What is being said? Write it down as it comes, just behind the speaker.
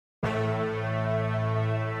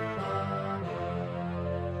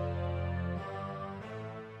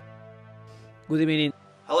Good evening.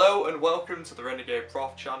 Hello and welcome to the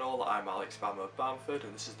Renegadeprof channel. I'm Alex Bamford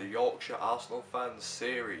and this is the Yorkshire Arsenal Fans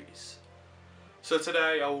series. So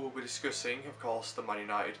today I will be discussing, of course, the Man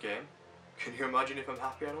United game. Can you imagine if I'm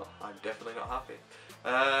happy or not? I'm definitely not happy.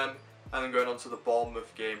 And then going on to the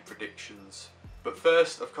Bournemouth game predictions. But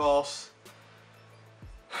first, of course,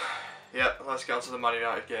 yeah, let's get on to the Man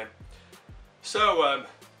United game. So,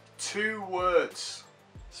 two words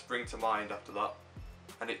spring to mind after that,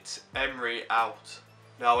 and it's Emery out.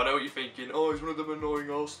 Now, I know what you're thinking, oh, he's one of them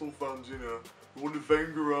annoying Arsenal fans, you know. I wanted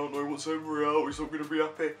Wenger out, no, what's Emery out, he's not going to be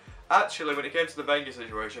happy. Actually, when it came to the Wenger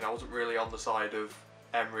situation, I wasn't really on the side of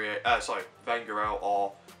Wenger out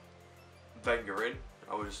or Wenger in.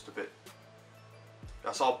 I was just a bit,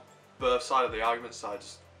 I saw both sides of the argument, so I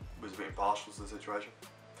just was a bit impartial to the situation.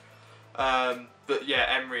 But yeah,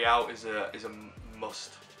 Emery out is a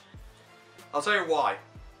must. I'll tell you why.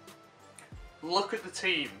 Look at the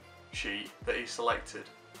team sheet that he selected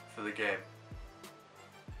for the game,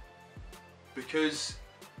 because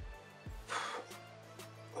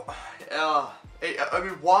I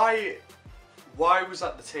mean, why was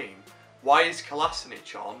that the team? Why is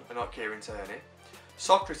Kolasinac on and not Kieran Tierney?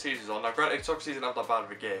 Socrates is on. Now granted, Socrates didn't have that bad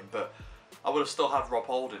of a game, but I would have still had Rob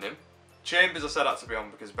Holding him. Chambers I said had to be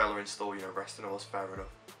on because Bellerin's still, you know, resting us, fair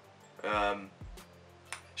enough.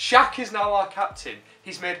 Shaq is now our captain.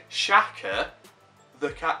 He's made Xhaka the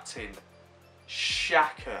captain.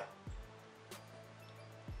 Xhaka.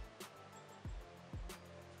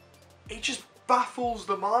 It just baffles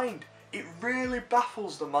the mind. It really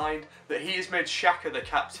baffles the mind that he has made Xhaka the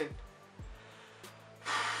captain.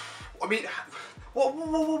 I mean,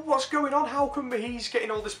 what's going on? How come he's getting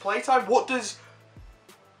all this playtime? What does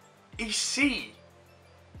he see?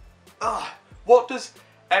 What does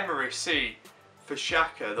Emery see for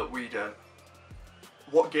Xhaka that we don't?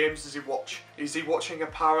 What games does he watch? Is he watching a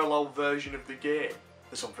parallel version of the game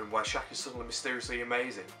or something where Xhaka is suddenly mysteriously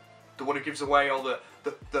amazing? The one who gives away all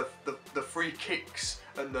the free kicks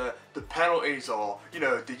and the penalties, or, you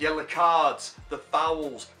know, the yellow cards, the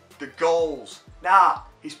fouls, the goals. Nah,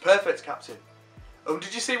 he's perfect captain. And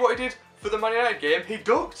did you see what he did for the Man United game? He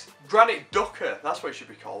ducked. Granite Ducker, that's what it should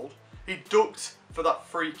be called. He ducked for that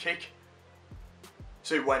free kick,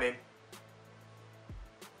 so it went in.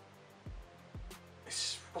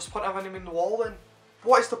 What's the point of having him in the wall then?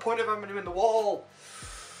 What is the point of having him in the wall?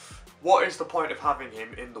 What is the point of having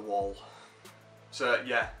him in the wall? So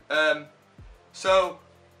yeah, so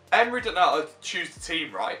Emery didn't know how to choose the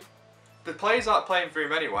team right. The players aren't playing for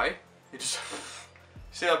him anyway. He just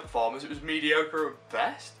see that performance. It was mediocre at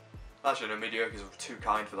best. Actually, no, mediocre is too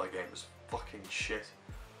kind for that game. It was fucking shit.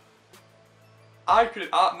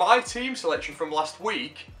 My team selection from last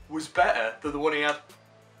week was better than the one he had.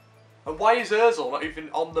 And why is Ozil not even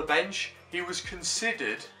on the bench? He was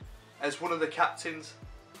considered as one of the captains.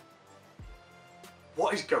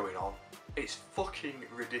 What is going on? It's fucking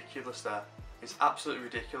ridiculous there. It's absolutely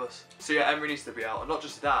ridiculous. So yeah, Emery needs to be out. And not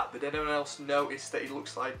just that, but anyone else noticed that he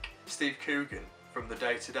looks like Steve Coogan from the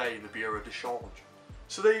Day-to-Day in the Bureau de Change?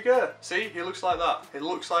 So there you go. See, he looks like that. He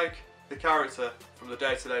looks like the character from the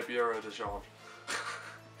Day-to-Day Bureau de Change.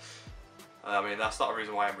 I mean, that's not a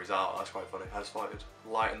reason why Emery's out. That's quite funny. I just thought it'd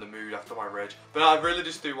lighten the mood after my rage. But I really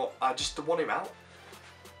just do want, I just want him out.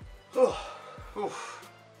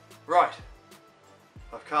 Right.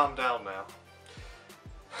 I've calmed down now.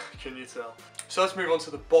 Can you tell? So let's move on to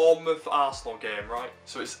the Bournemouth Arsenal game, right?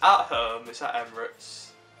 So it's at home, it's at Emirates.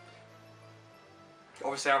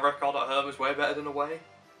 Obviously our record at home is way better than away.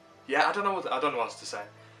 Yeah, I don't know what else to say.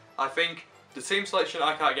 I think the team selection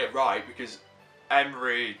I can't get right because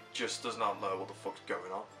Emery just does not know what the fuck's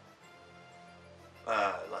going on.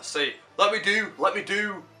 Let's see. Let me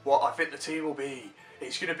do what I think the team will be.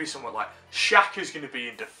 It's going to be somewhat like Xhaka's going to be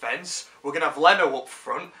in defence. We're going to have Leno up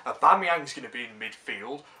front. Aubameyang's going to be in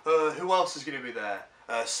midfield. Who else is going to be there?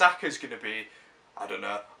 Saka's going to be, I don't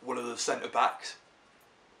know, one of the centre backs.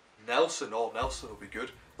 Nelson will be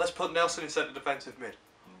good. Let's put Nelson in centre defensive mid.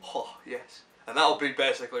 Oh yes, and that'll be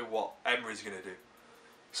basically what Emery's going to do.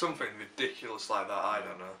 Something ridiculous like that, I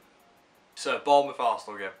don't know. So, Bournemouth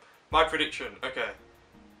Arsenal game. My prediction, okay.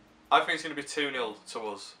 I think it's going to be 2-0 to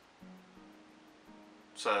us.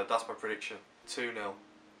 So, that's my prediction. 2-0.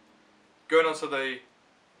 Going on to the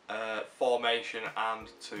formation and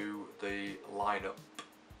to the lineup.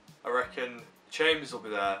 I reckon Chambers will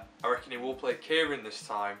be there. I reckon he will play Kieran this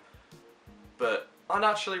time. And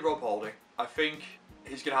actually Rob Holding. I think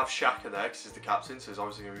he's going to have Xhaka there because he's the captain, so he's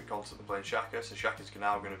obviously going to be constantly playing Xhaka, so Xhaka's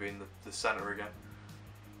now going to be in the centre again.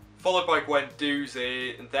 Followed by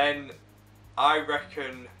Guendouzi, and then I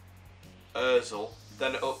reckon Ozil.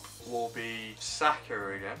 Then up will be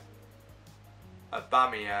Saka again.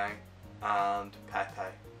 Aubameyang and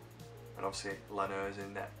Pepe. And obviously Leno is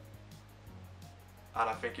in net. And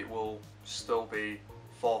I think it will still be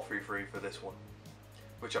 4-3-3 for this one,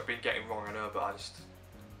 which I've been getting wrong, I know, but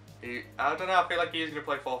I don't know, I feel like he is going to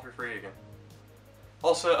play 4-3-3 again.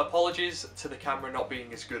 Also, apologies to the camera not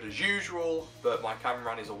being as good as usual, but my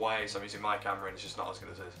cameraman is away, so I'm using my camera and it's just not as good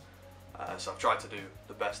as his. So I've tried to do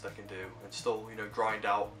the best I can do and still, you know, grind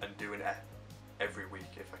out and do an every week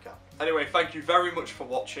if I can. Anyway, thank you very much for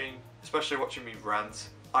watching, especially watching me rant.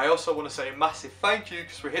 I also want to say a massive thank you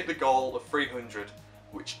because we hit the goal of 300,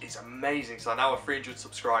 which is amazing. So I now have 300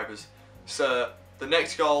 subscribers. So the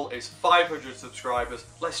next goal is 500 subscribers.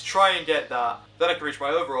 Let's try and get that. Then I can reach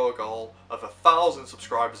my overall goal of 1,000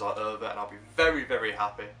 subscribers or over, and I'll be very, very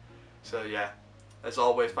happy. So yeah, as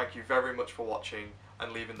always, thank you very much for watching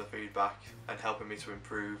and leaving the feedback and helping me to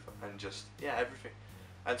improve and just, yeah, everything.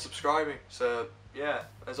 And subscribing. So yeah,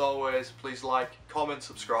 as always, please like, comment,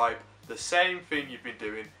 subscribe. The same thing you've been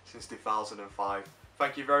doing since 2005.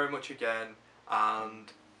 Thank you very much again,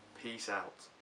 and peace out.